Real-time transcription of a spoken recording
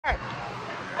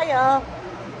y'all.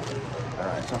 All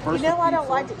right, so first You know I don't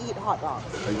like to eat hot dogs.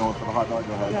 Are you going for the hot dog?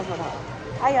 Go ahead. No, for the hot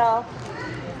dog. Hi, y'all. All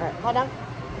right, hot dog.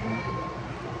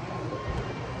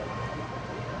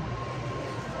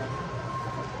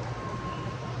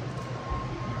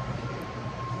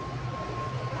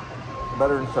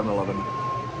 Better than 7-Eleven.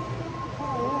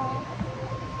 Oh,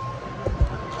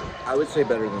 I would say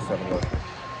better than 7-Eleven.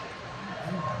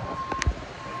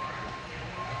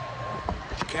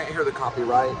 You can't hear the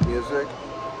copyright music.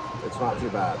 It's not too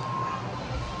bad.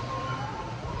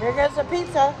 yeah. Here goes the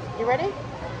pizza. You ready?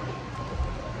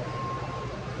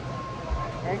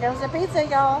 Here goes the pizza,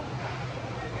 y'all.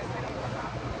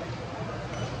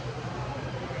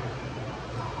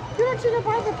 Do what you gonna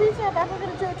buy the pizza, but we're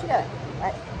gonna do what you got.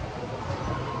 Right.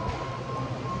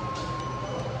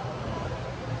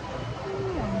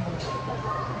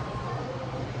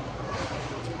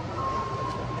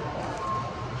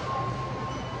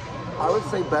 I would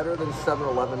say better than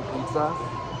 7-Eleven pizza.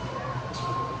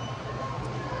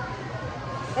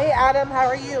 Hey, Adam, how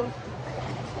are you?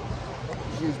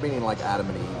 She was meaning like Adam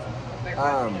and Eve.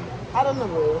 Adam the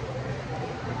Woo.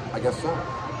 I guess so.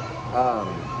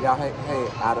 Yeah, hey,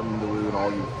 Adam the Woo and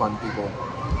all you fun people.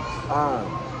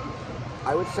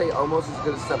 I would say almost as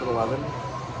good as 7-Eleven,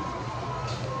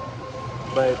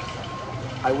 but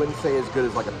I wouldn't say as good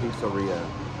as like a pizzeria,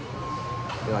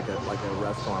 you know, like a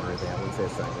restaurant or anything. I wouldn't say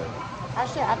it's that good.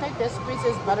 Actually, I think this pizza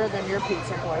is better than your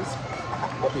pizza place.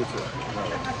 What pizza?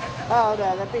 No, Oh,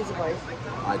 no, the pizza place.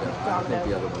 I don't. I think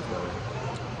the other one's better.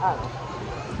 I don't know.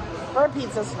 We're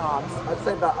pizza snobs. I'd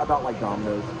say about like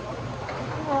Domino's.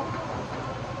 Well,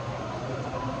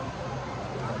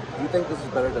 Do you think this is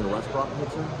better than restaurant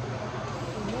pizza?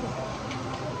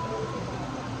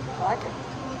 I like it.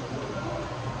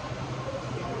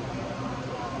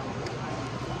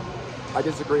 I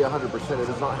disagree 100%. It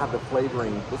does not have the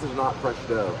flavoring. This is not fresh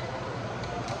dough.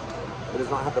 It does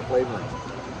not have the flavoring.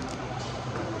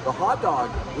 The hot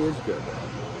dog is good.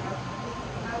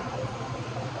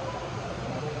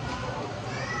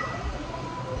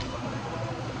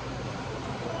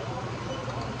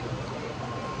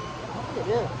 I think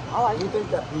it is. I like Do you it. think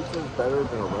that pizza is better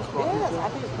than a restaurant Yes, pizza? I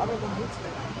think it's better than pizza.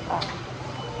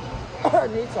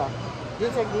 Pizza.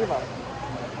 Pizza Diva.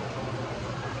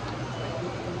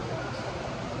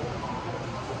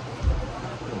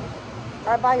 All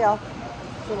right, bye, y'all.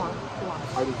 Too long. Too long.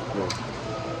 I disagree.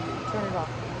 Turn it off.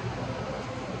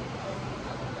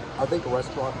 I think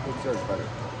restaurant pizza is better.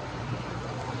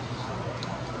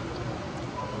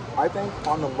 I think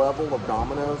on the level of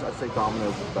Domino's, I'd say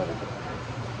Domino's is better.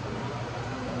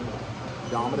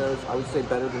 Domino's, I would say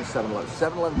better than 7-Eleven.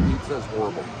 7-Eleven pizza is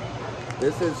horrible.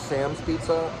 This is Sam's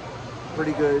Pizza,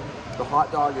 pretty good. The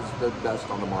hot dog is the best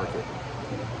on the market.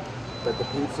 But the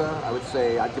pizza, I would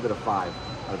say, I'd give it a 5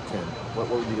 out of 10. What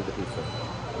would you give the pizza?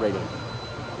 Rating?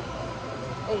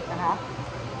 8.5.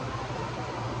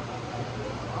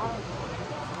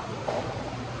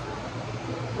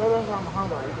 Maybe I'm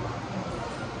hungry.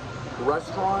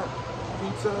 Restaurant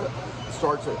pizza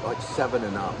starts at like 7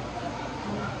 and up.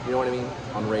 You know what I mean?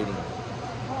 On rating.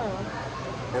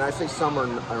 And I say some are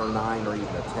 9 or even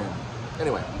a 10.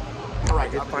 Anyway. All right,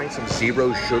 I did find some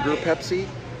zero sugar Pepsi.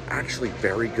 Actually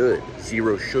very good.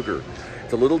 Zero sugar.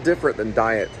 It's a little different than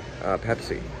diet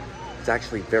Pepsi. It's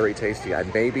actually very tasty. I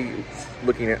may be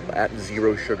looking at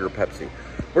zero sugar Pepsi.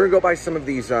 We're gonna go buy some of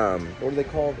these, what are they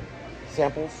called?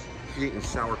 Samples? She's eating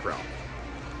sauerkraut.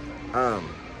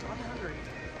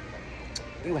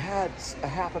 You had a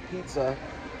half a pizza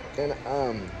and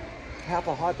half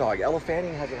a hot dog. Ella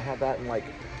Fanning hasn't had that in like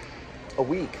a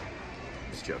week.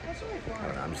 Just joking. I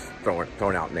don't know, I'm just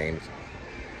throwing out names.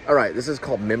 All right, this is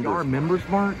called Members. You are Members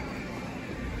Mart?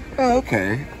 Oh,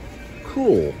 okay.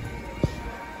 Cool.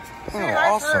 Oh,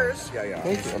 awesome. Yeah.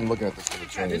 Thank you. I'm looking at this for the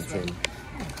chain too.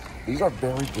 These are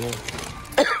very good.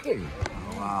 Oh,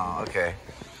 wow, okay.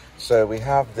 So we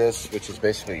have this, which is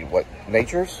basically what?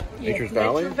 Nature's? Yeah, Nature's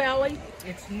Valley? Nature Valley.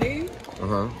 It's new.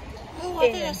 Uh-huh. Oh, look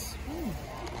at this.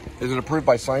 Is it approved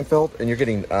by Seinfeld? And you're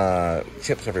getting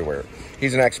chips everywhere.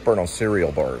 He's an expert on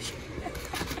cereal bars.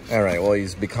 All right, well,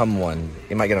 he's become one.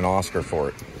 He might get an Oscar for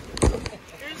it.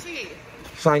 Where's he?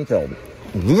 Seinfeld.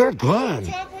 They're good.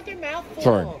 Talk with your mouth full.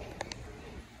 Sorry.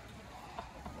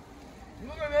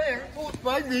 Look at there. Full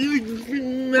spicy.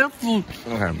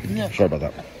 Okay, sorry about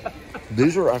that.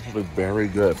 These are actually very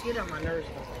good. Get on my nerves.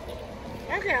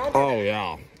 Okay, I'll Oh,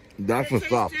 yeah. That's the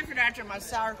stuff. different after my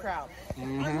sauerkraut.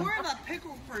 I'm more of a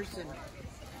pickle person.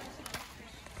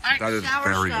 That is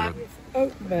very good.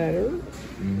 Oat butter.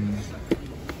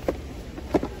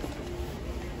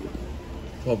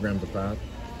 12 grams of fat.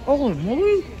 Oh,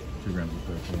 really? 2 grams of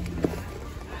protein.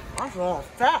 That's a lot of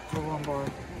fat for one bar.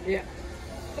 Yeah.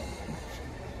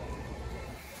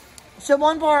 So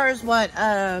one bar is what?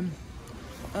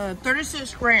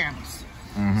 36 grams.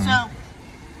 So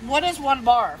what is one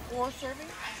bar? 4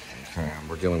 servings? Okay,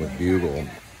 we're dealing with Bugle.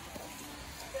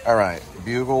 All right,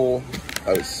 Bugle.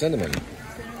 Oh, it's cinnamon.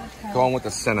 Going with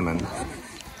the cinnamon.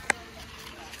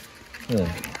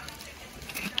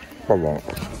 Hold on.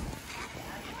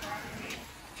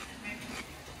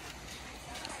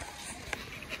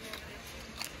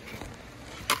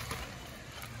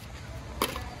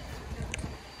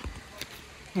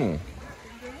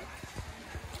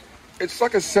 It's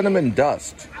like a cinnamon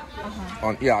dust.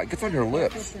 Yeah, it gets on your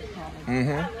lips.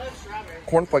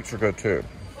 Cornflakes are good too.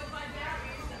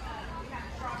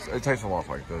 It tastes a lot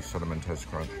like the Cinnamon Toast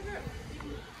Crunch.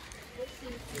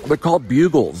 They're called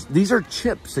Bugles. These are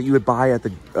chips that you would buy at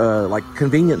the like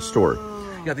convenience store.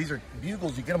 Yeah, these are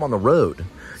Bugles. You get them on the road.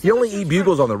 You only eat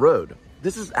Bugles on the road.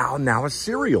 This is now a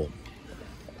cereal.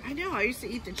 I know. I used to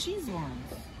eat the cheese ones.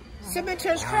 Cinnamon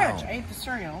Toast Crunch. I ate the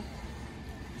cereal.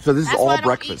 So this is all why I don't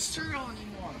breakfast. eat cereal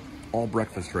anymore. All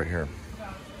breakfast right here.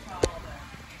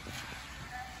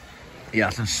 Yeah,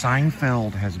 so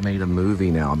Seinfeld has made a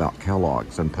movie now about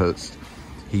Kellogg's and Post.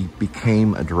 He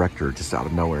became a director just out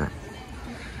of nowhere.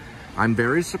 I'm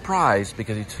very surprised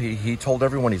because he told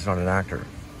everyone he's not an actor.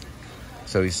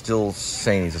 So he's still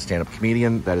saying he's a stand-up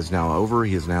comedian. That is now over.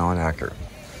 He is now an actor.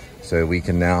 So we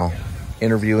can now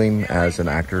interview him as an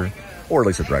actor, or at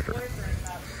least a director.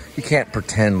 You can't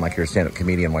pretend like you're a stand-up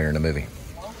comedian while you're in a movie.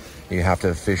 You have to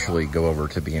officially go over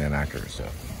to being an actor. So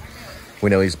we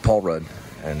know he's Paul Rudd,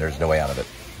 and there's no way out of it.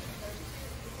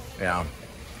 Yeah,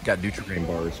 got Nutri-Grain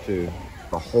bars too.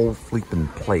 The whole flipping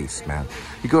place, man.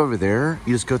 You go over there,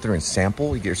 you just go through and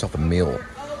sample, you get yourself a meal.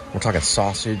 We're talking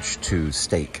sausage to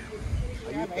steak.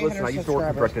 Listen, I used to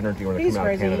work for Direct Energy when I came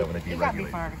out of Canada when I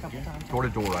deregulated. Door to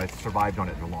door, I survived on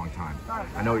it for a long time.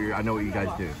 I know what you guys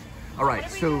do. All right,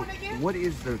 so what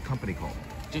is the company called?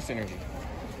 Just Energy.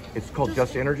 It's called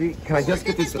Just Energy. Can I just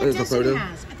get this as a photo?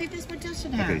 I think that's what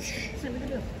Justin has.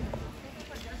 Okay.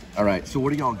 All right, so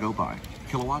what do y'all go by?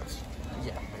 Kilowatts?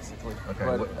 Yeah, basically. Okay,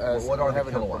 But what are the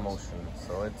having a kilowatts? promotion,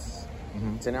 so it's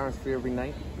 10 hours free every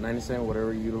night, 97,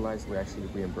 whatever you utilize, we actually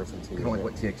reimburse them to you. Kind of like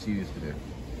what TXU used to do.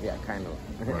 Yeah, kind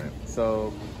of. Right.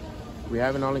 So we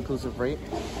have an all-inclusive rate,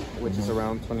 which is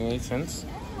around 28 cents.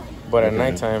 But at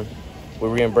nighttime, we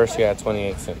reimburse you at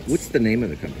 28 cents. What's the name of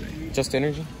the company? Just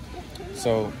Energy.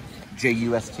 So,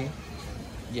 JUST?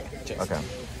 yeah, just. Okay.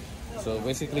 So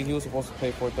basically, he was supposed to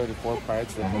pay $434 prior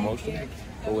to the promotion,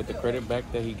 but with the credit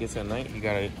back that he gets at night, he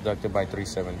got it deducted by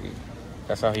 $370.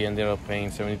 That's how he ended up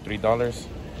paying $73.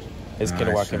 His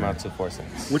kilowatt came out to 4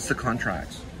 cents. What's the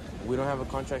contracts? We don't have a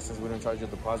contract since we don't charge a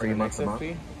deposit. Are you and month to exit month?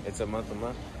 fee. It's a month.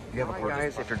 You have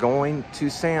guys, if you're going to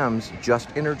Sam's, Just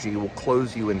Energy will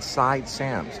close you inside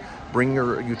Sam's. Bring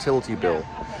your utility bill.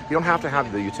 You don't have to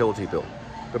have the utility bill,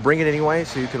 but bring it anyway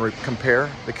so you can compare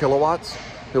the kilowatts.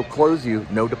 He'll close you,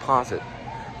 no deposit.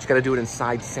 But you got to do it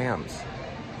inside Sam's.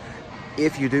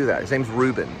 If you do that, his name's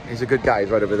Ruben. He's a good guy. He's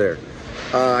right over there.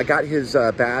 I got his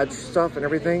badge stuff and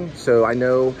everything, so I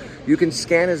know you can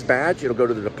scan his badge. It'll go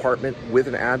to the department with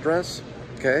an address,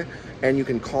 okay? And you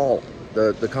can call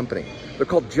the company. They're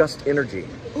called Just Energy.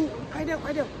 Ooh, I know.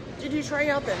 Did you try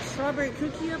out that strawberry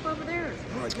cookie up over there?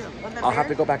 Really good. I'll have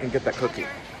to go back and get that cookie.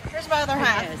 Here's my other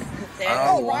half.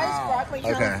 Oh, rice, wow. broccoli,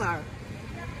 cauliflower.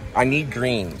 I need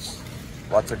greens.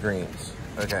 Lots of greens.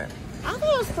 Okay. I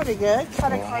thought it was pretty good.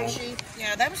 Kind of crunchy.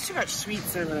 Yeah, that was too much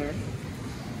sweets over there.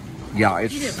 Yeah,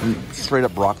 it's straight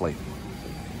up broccoli.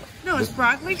 No, it's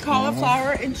broccoli,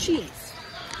 cauliflower, and cheese.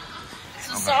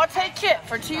 It's a saute kit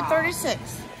for $2.36.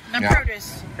 Now Yeah.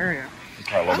 produce area.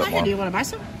 Try a I little like bit it. more. Do you want to buy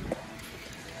some?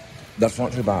 That's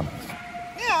not too bad.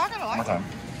 Yeah, I kind of like it. time.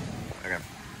 Okay.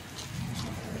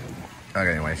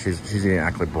 Okay, anyway, she's eating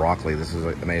actually broccoli. This is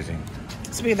amazing.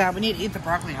 Speaking of that, we need to eat the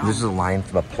broccoli. This is a line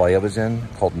from a play I was in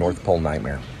called North Pole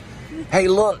Nightmare. Hey,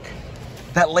 look!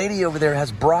 That lady over there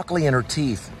has broccoli in her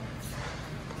teeth.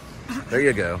 There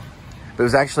you go. But it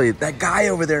was actually, that guy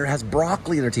over there has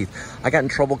broccoli in her teeth. I got in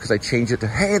trouble because I changed it to,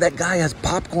 hey, that guy has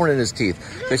popcorn in his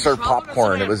teeth. They served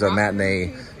popcorn. It was a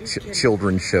matinee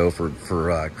children's show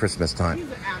for Christmas time.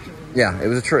 Yeah, it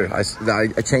was true. I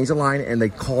changed the line and they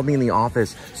called me in the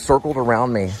office, circled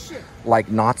around me like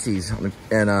Nazis.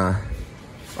 And,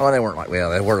 oh, they weren't like,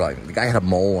 well, they were like, the guy had a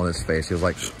mole on his face. He was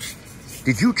like,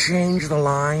 did you change the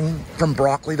line from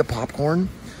broccoli to popcorn?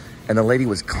 And the lady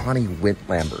was Connie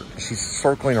Lambert. She's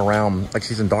circling around like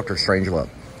she's in Dr. Strangelove.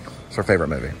 It's her favorite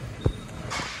movie.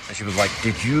 And she was like,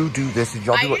 did you do this? Did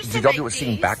y'all do it? Did y'all do it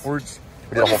singing backwards?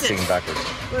 We did a whole singing backwards.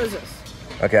 What is this?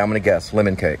 Okay, I'm gonna guess.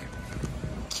 Lemon cake.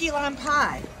 Key lime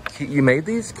pie. You made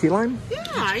these key lime? Yeah,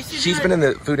 I used to do She's it been in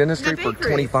the food industry in the for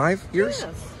bakery. 25 years?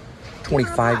 Yes.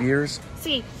 25 years?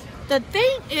 See, the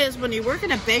thing is, when you work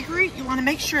in a bakery, you want to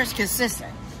make sure it's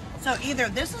consistent. So either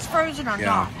this is frozen or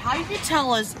not. How you can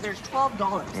tell is there's $12.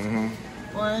 Mm-hmm.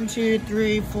 1, 2,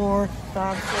 3, 4,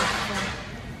 5, 6,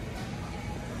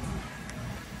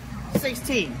 7,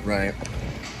 16. Right.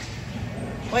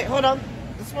 Wait, hold on.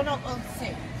 This one, let's see.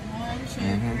 1,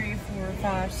 2, 3, 4,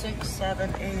 5, 6,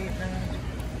 7, 8, 9.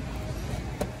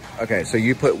 Okay, so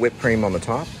you put whipped cream on the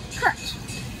top? Correct.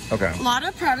 Okay. A lot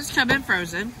of products come in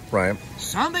frozen. Right.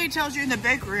 Somebody tells you in the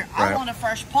bakery, I Right. want a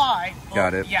fresh pie. Well,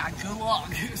 Got it. Yeah, good luck.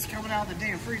 It's coming out of the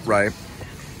damn freezer. Right.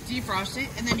 Defrost it,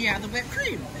 and then you have the whipped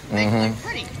cream. Make it look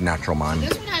pretty. Natural mime.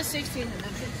 This one has 16 and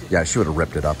then 15. Yeah, she would have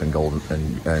ripped it up in gold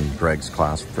and Greg's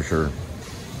class for sure.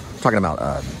 Talking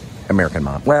about American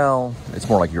mime. Well, it's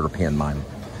more like European mime.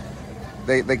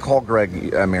 They call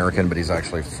Greg American, but he's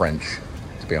actually French,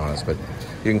 to be honest. But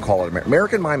you can call it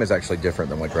American mime is actually different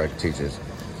than what Greg teaches.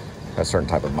 A certain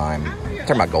type of mime. I'm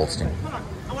talking about Goldstein. Hold on.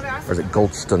 I want to ask Or is it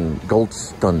Goldstein?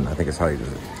 Goldstein, I think is how you do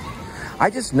it. I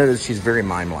just noticed she's very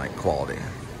mime-like quality.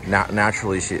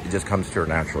 Naturally, it just comes to her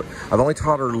naturally. I've only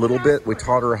taught her a little bit. We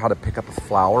taught her how to pick up a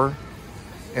flower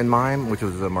in mime, which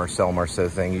was a Marcel Marceau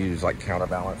thing. You use like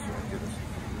counterbalance, do this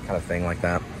kind of thing like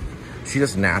that. She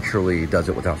just naturally does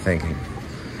it without thinking.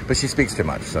 But she speaks too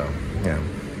much, so, yeah.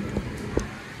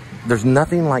 There's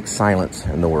nothing like silence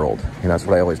in the world. You know, that's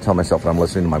what I always tell myself when I'm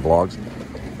listening to my vlogs.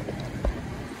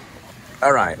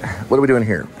 All right, what are we doing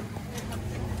here?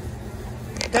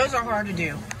 Those are hard to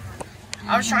do.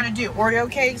 I was trying to do Oreo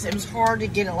cakes. It was hard to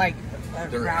get it like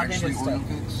rounded and stuff.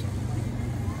 cakes?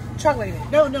 Chocolate.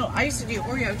 No. I used to do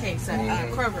Oreo cakes at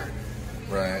Kroger.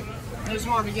 Right. It was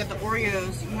hard to get the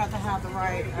Oreos. You have to have the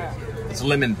right. It's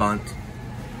lemon bunt.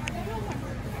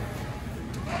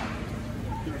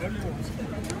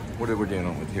 What are we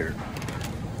doing with here?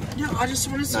 No, I just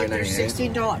want to see if there's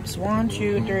 $9.98. $16. 1,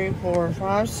 2, 3, 4,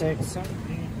 5, 6, 7,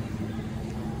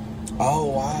 8. Oh,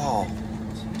 wow.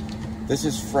 This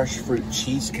is fresh fruit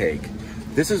cheesecake.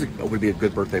 This would be a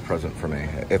good birthday present for me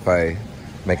if I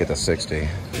make it to 60.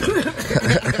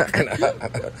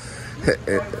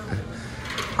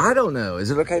 I don't know.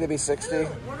 Is it okay to be 60? Order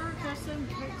custom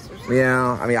cakes or something.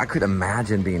 Yeah, I mean, I could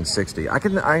imagine being 60. I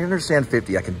understand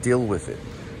 50. I can deal with it.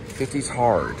 50's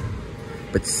hard.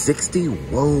 But 60,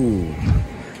 whoa.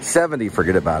 70,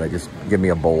 forget about it. Just give me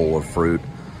a bowl of fruit.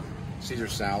 Caesar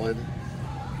salad.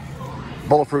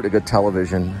 Bowl of fruit, a good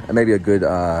television, and maybe a good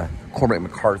Cormac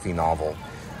McCarthy novel.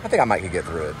 I think I might could get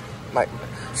through it.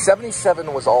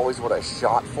 77 was always what I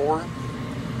shot for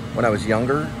when I was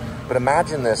younger. But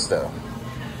imagine this, though.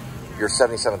 Your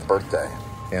 77th birthday.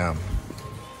 Yeah.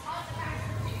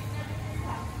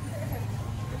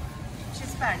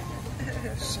 She's back.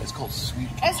 It's called Sweet.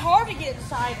 It's hard to get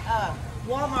inside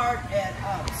Walmart and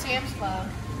Sam's Club.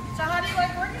 So how do you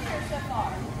like working here so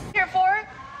far? Here for it?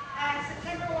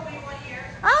 September will be 1 year.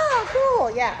 Oh,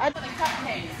 cool. Yeah. I the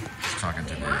cupcakes. She's talking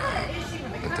to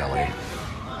the deli.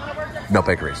 No,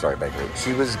 bakery. Sorry, bakery.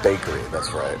 She was bakery.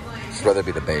 That's right. She'd rather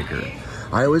be the baker.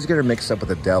 I always get her mixed up with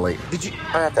a deli.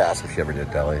 I have to ask if she ever did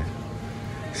deli.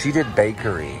 She did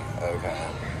bakery. Okay.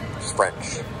 She's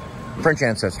French. French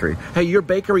ancestry. Hey, you're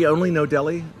bakery only, no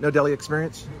deli? No deli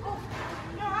experience? No,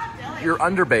 not deli. You're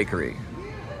under bakery.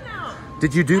 No.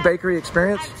 Did you do bakery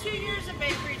experience? I had 2 years of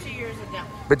bakery, 2 years of deli.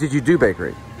 But did you do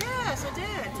bakery? Yes, I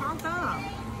did. Tom Thumb.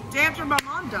 Day after my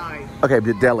mom died. Okay,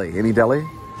 but deli. Any deli?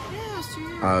 Yes, 2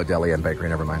 years. Oh, deli and bakery,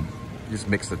 never mind. You just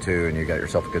mix the two and you got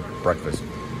yourself a good breakfast.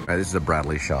 All right, this is a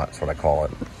Bradley shot, that's what I call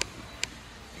it.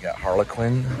 You got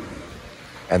Harlequin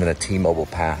and then a T-Mobile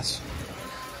pass.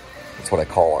 That's what I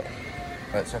call it.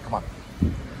 All right, so come on.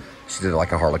 She did it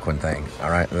like a Harlequin thing. All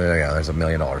right, there you go. There's $1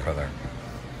 million right there.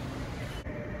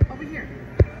 Over here.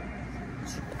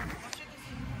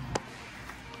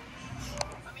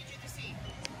 Let me do the scene.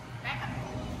 Back up.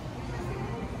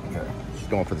 Okay, she's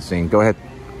going for the scene. Go ahead.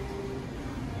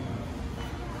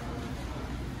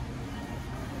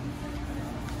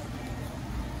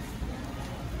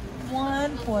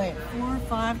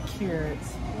 .45 carats.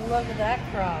 Look at that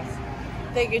cross.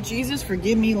 Thank you, Jesus, for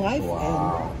giving me life.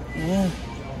 Wow. And, yeah.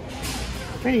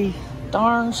 Pretty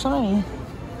darn shiny.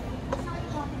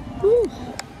 Woo.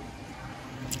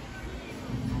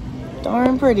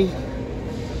 Darn pretty.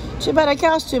 Too bad I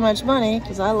cost too much money,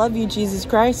 because I love you, Jesus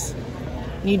Christ.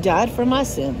 You died for my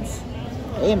sins.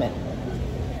 Amen.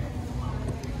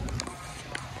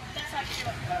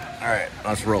 All right,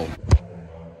 let's roll.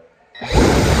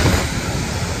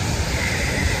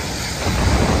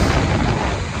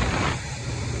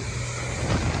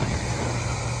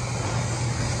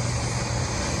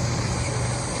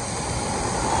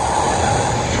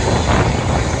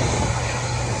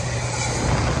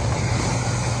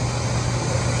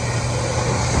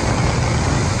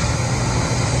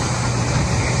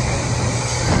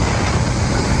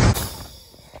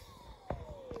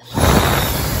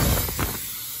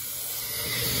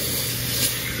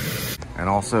 And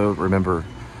also remember,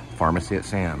 pharmacy at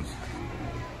Sam's.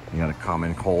 You got a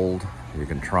common cold, you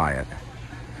can try it.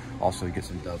 Also, you get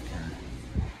some Dove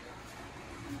care.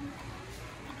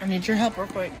 I need your help real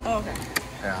quick. Oh, okay.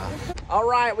 Yeah. All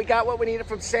right, we got what we needed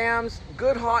from Sam's.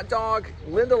 Good hot dog.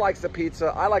 Linda likes the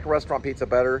pizza. I like restaurant pizza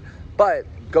better. But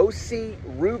go see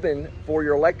Ruben for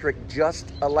your electric,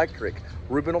 Just Electric.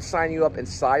 Ruben will sign you up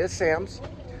inside of Sam's.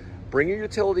 Bring your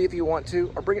utility if you want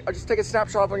to, or just take a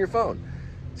snapshot on your phone.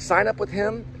 Sign up with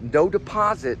him, no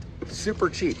deposit, super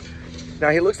cheap. Now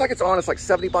he looks like it's on, it's like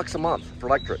 70 bucks a month for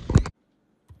electric.